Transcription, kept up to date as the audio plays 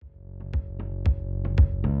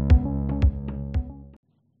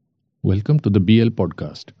Welcome to the BL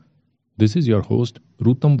podcast. This is your host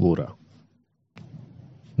Rutam Vora.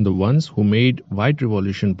 The ones who made white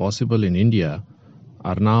revolution possible in India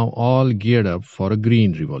are now all geared up for a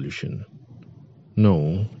green revolution.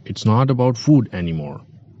 No, it's not about food anymore.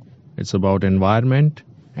 It's about environment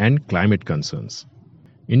and climate concerns.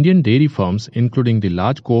 Indian dairy firms, including the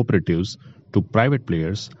large cooperatives to private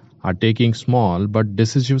players, are taking small but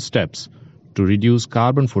decisive steps to reduce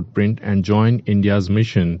carbon footprint and join India's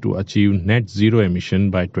mission to achieve net zero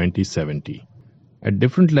emission by 2070. At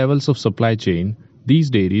different levels of supply chain, these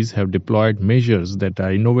dairies have deployed measures that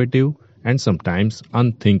are innovative and sometimes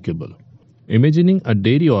unthinkable. Imagining a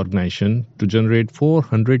dairy organization to generate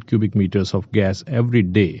 400 cubic meters of gas every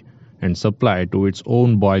day and supply to its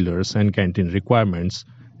own boilers and canteen requirements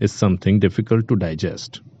is something difficult to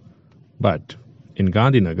digest. But in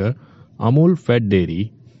Gandhinagar, Amul Fed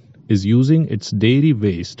Dairy is using its dairy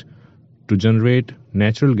waste to generate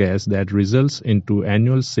natural gas that results into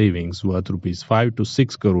annual savings worth rupees 5 to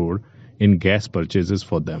 6 crore in gas purchases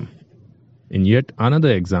for them. In yet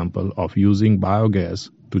another example of using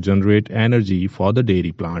biogas to generate energy for the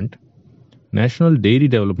dairy plant, National Dairy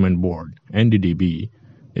Development Board (NDDB)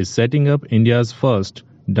 is setting up India's first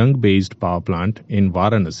dung-based power plant in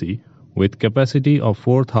Varanasi with capacity of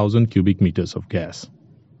 4,000 cubic meters of gas.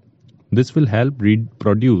 This will help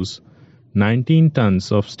produce 19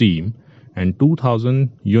 tons of steam and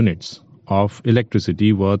 2,000 units of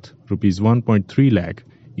electricity worth rupees 1.3 lakh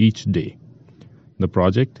each day. The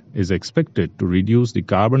project is expected to reduce the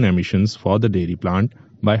carbon emissions for the dairy plant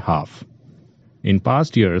by half. In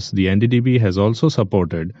past years, the NDDB has also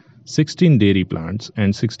supported 16 dairy plants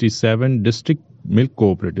and 67 district milk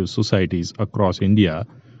cooperative societies across India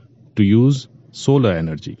to use solar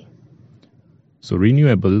energy. So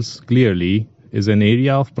renewables clearly is an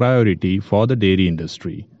area of priority for the dairy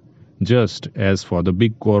industry, just as for the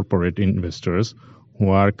big corporate investors who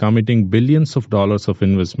are committing billions of dollars of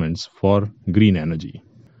investments for green energy.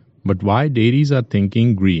 But why dairies are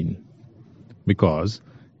thinking green? Because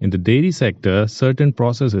in the dairy sector, certain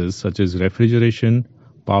processes such as refrigeration,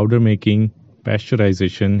 powder making,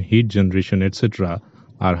 pasteurization, heat generation, etc.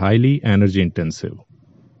 are highly energy intensive.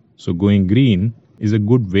 So going green is a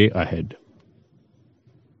good way ahead.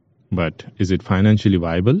 But is it financially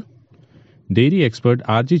viable? Dairy expert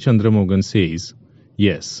R.G. Chandramogan says,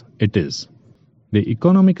 yes, it is. The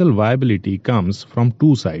economical viability comes from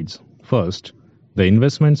two sides. First, the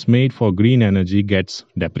investments made for green energy gets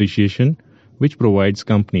depreciation, which provides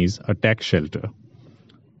companies a tax shelter.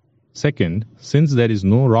 Second, since there is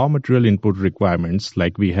no raw material input requirements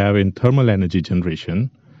like we have in thermal energy generation,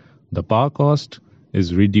 the power cost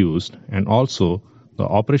is reduced and also the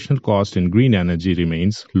operational cost in green energy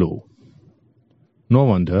remains low. No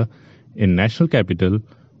wonder, in national capital,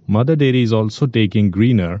 Mother Dairy is also taking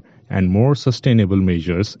greener and more sustainable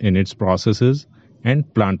measures in its processes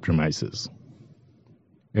and plant premises.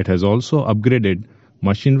 It has also upgraded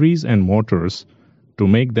machineries and motors to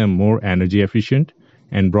make them more energy efficient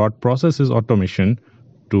and brought processes automation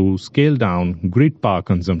to scale down grid power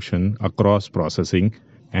consumption across processing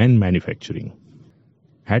and manufacturing.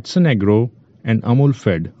 Hatsun Agro and Amul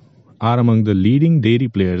Fed are among the leading dairy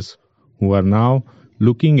players who are now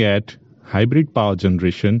looking at hybrid power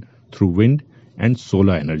generation through wind and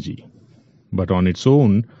solar energy. But on its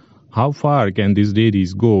own, how far can these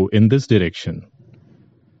dairies go in this direction?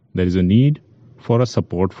 There is a need for a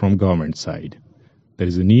support from government side. There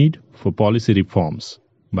is a need for policy reforms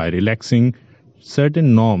by relaxing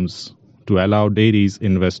certain norms to allow dairies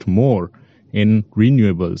invest more in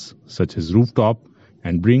renewables such as rooftop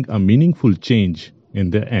and bring a meaningful change in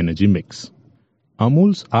their energy mix.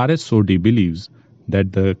 Amul's RS Sodhi believes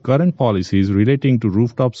that the current policies relating to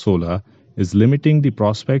rooftop solar is limiting the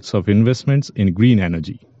prospects of investments in green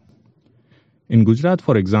energy. In Gujarat,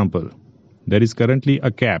 for example, there is currently a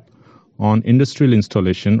cap on industrial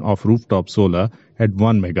installation of rooftop solar at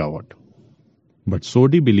 1 megawatt. But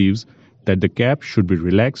Sodhi believes that the cap should be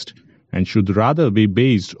relaxed and should rather be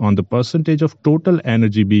based on the percentage of total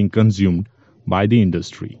energy being consumed by the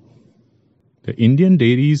industry. The Indian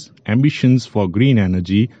dairies' ambitions for green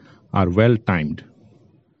energy are well timed.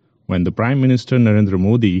 When the Prime Minister Narendra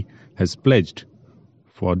Modi has pledged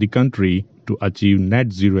for the country to achieve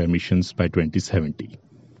net zero emissions by 2070.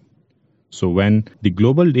 So when the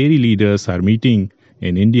global dairy leaders are meeting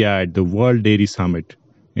in India at the World Dairy Summit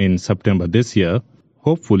in September this year,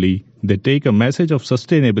 hopefully they take a message of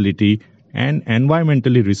sustainability and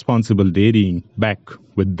environmentally responsible dairying back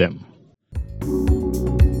with them.